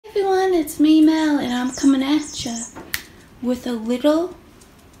Everyone, it's me, Mel, and I'm coming at ya with a little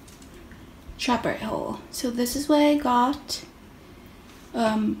SHOPRITE haul. So this is what I got.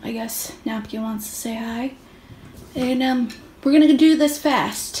 I guess Napkin wants to say hi. And we're gonna do this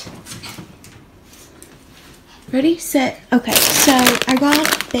fast. Ready, set, okay. So I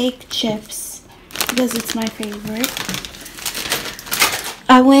got baked chips because it's my favorite.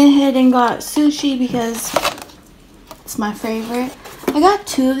 I went ahead and got sushi because it's my favorite. I got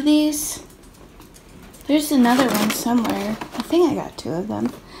 2 of these. There's another one somewhere. I think I got 2 of them.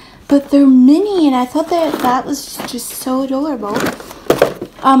 But they're mini and I thought that was just so adorable.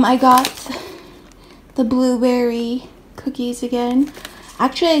 I got the blueberry cookies again.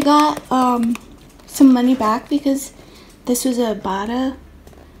 Actually, I got some money back because this was a Bata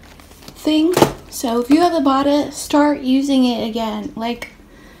thing. So if you have a Bata, start using it again. Like,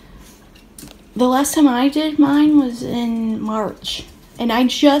 the last time I did mine was in March. And I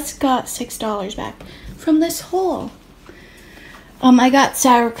just got $6 back from this haul. I got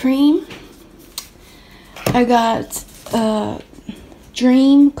sour cream. I got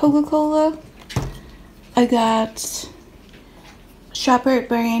Dream Coca-Cola. I got SHOPRITE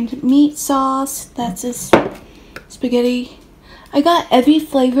brand meat sauce. That's a spaghetti. I got every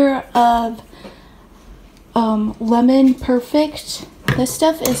flavor of lemon perfect. This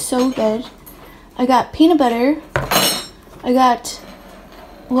stuff is so good. I got peanut butter. I got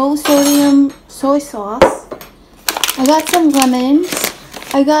low sodium soy sauce. I got some lemons.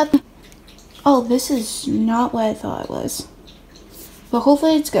 I got, oh, this is not what I thought it was, but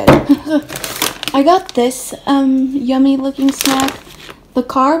hopefully it's good. I got this yummy looking snack. The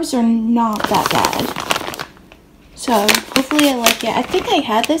carbs are not that bad, so hopefully I like it. I think I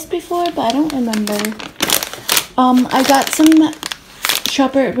had this before, but I don't remember. I got some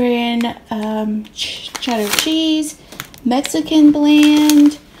SHOPRITE brand cheddar cheese, Mexican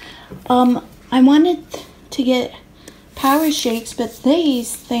blend. I wanted to get power shakes, but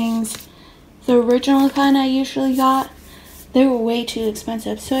these things, the original kind I usually got, they were way too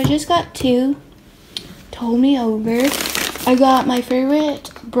expensive. So I just got 2. Told me over. I got my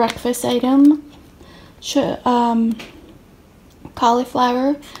favorite breakfast item,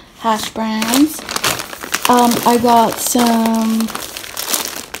 cauliflower hash browns. I got some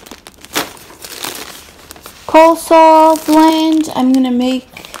coleslaw blend. I'm gonna make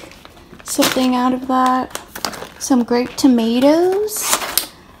something out of that. Some grape tomatoes,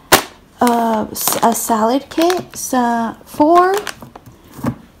 a salad kit, 4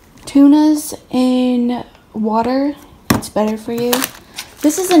 tunas in water. It's better for you.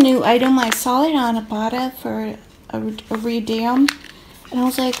 This is a new item. I saw it on Bata for a redeem, and I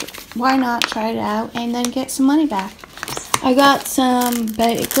was like, why not try it out and then get some money back. I got some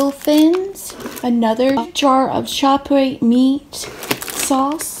bagel fins, another jar of SHOPRITE meat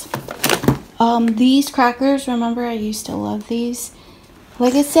sauce. These crackers, remember I used to love these.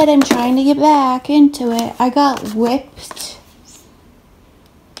 Like I said, I'm trying to get back into it. I got whipped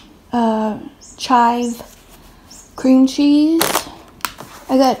chive cream cheese.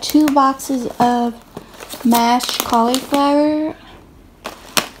 I got 2 boxes of mashed cauliflower.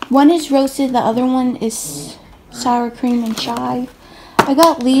 One is roasted, the other one is sour cream and chive. I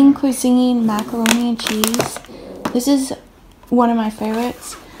got lean cuisine macaroni and cheese. This is one of my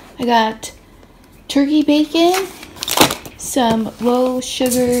favorites. I got turkey bacon, some low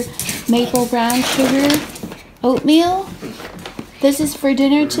sugar maple brown sugar oatmeal. This is for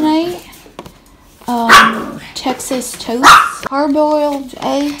dinner tonight. Texas toast, hard-boiled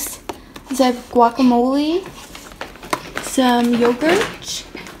eggs. This have guacamole, some yogurt,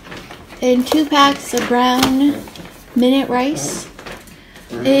 and 2 packs of brown minute rice,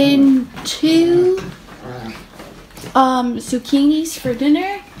 and 2 zucchinis for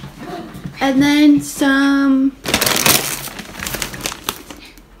dinner, and then some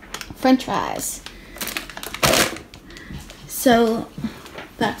french fries. So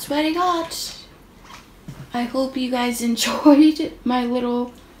that's what I got. I hope you guys enjoyed my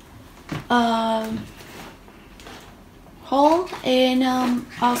little haul, and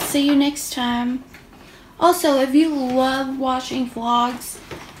I'll see you next time. Also, if you love watching vlogs,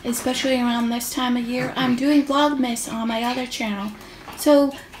 especially around this time of year, I'm doing Vlogmas on my other channel.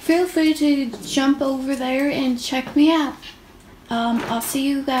 So feel free to jump over there and check me out. I'll see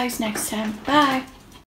you guys next time. Bye.